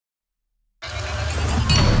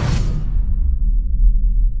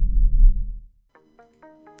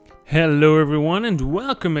Hello everyone and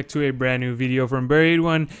welcome back to a brand new video from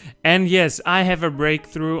BuriedONE. And yes, I have a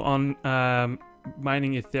breakthrough on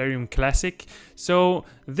mining Ethereum Classic. So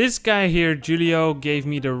this guy here, Julio, gave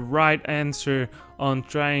me the right answer on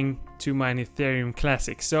trying to mine Ethereum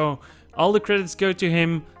Classic. So all the credits go to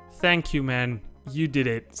him. Thank you, man. You did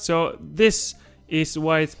it. So this is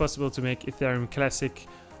why it's possible to make Ethereum Classic.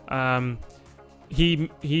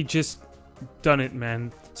 He just done it,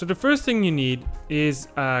 man. So the first thing you need is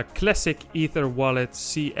a classic Ether wallet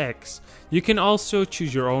CX. You can also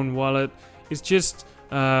choose your own wallet. It's just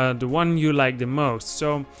the one you like the most.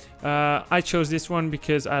 So I chose this one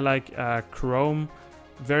because I like Chrome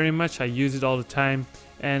very much. I use it all the time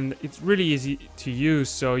and it's really easy to use.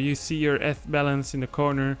 So you see your ETH balance in the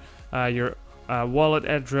corner, your wallet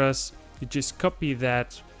address. You just copy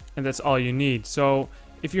that and that's all you need. So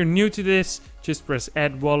if you're new to this, just press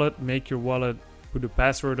add wallet, make your wallet, put a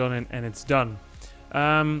password on it, and it's done.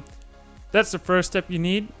 That's the first step you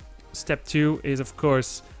need. Step 2 is of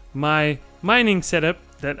course my mining setup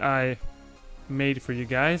that I made for you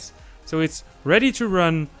guys. So it's ready to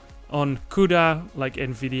run on CUDA like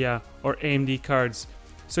Nvidia or AMD cards.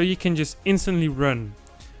 So you can just instantly run.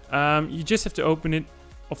 You just have to open it.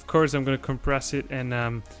 Of course I'm going to compress it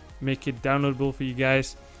and make it downloadable for you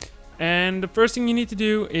guys. And the first thing you need to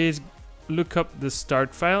do is look up the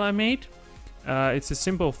start file I made. It's a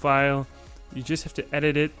simple file. You just have to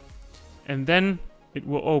edit it and then it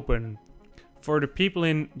will open. For the people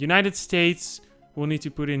in United States, we'll need to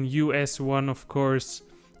put in US1, of course.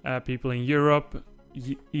 People in Europe,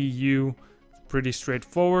 EU, pretty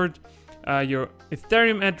straightforward. Your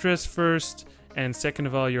Ethereum address first, and second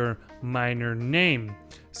of all your miner name.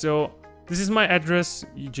 So this is my address,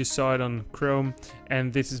 you just saw it on Chrome,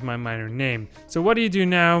 and this is my miner name. So what do you do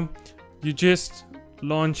now? You just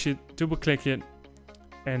launch it, double click it,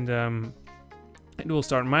 and it will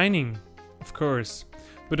start mining, of course.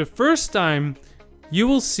 But the first time you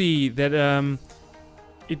will see that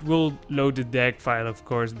it will load the DAG file, of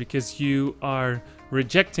course, because you are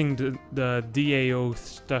rejecting the DAO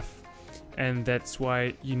stuff, and that's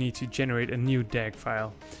why you need to generate a new DAG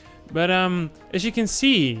file. But as you can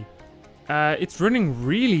see, it's running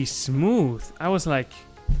really smooth. I was like,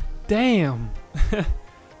 damn.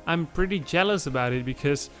 I'm pretty jealous about it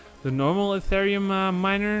because the normal Ethereum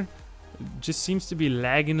miner just seems to be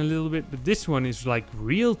lagging a little bit, but this one is like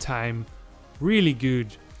real time, really good.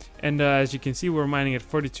 And as you can see, we're mining at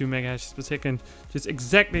 42 megahashes per second, just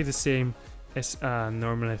exactly the same as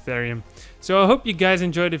normal Ethereum. So I hope you guys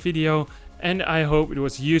enjoyed the video and I hope it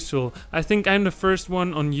was useful. I think I'm the first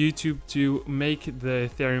one on YouTube to make the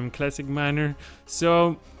Ethereum Classic miner.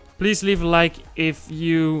 So please leave a like if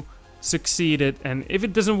you succeeded, and if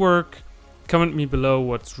it doesn't work, comment me below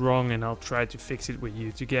what's wrong and I'll try to fix it with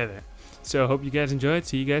you together. So I hope you guys enjoyed.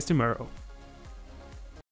 See you guys tomorrow.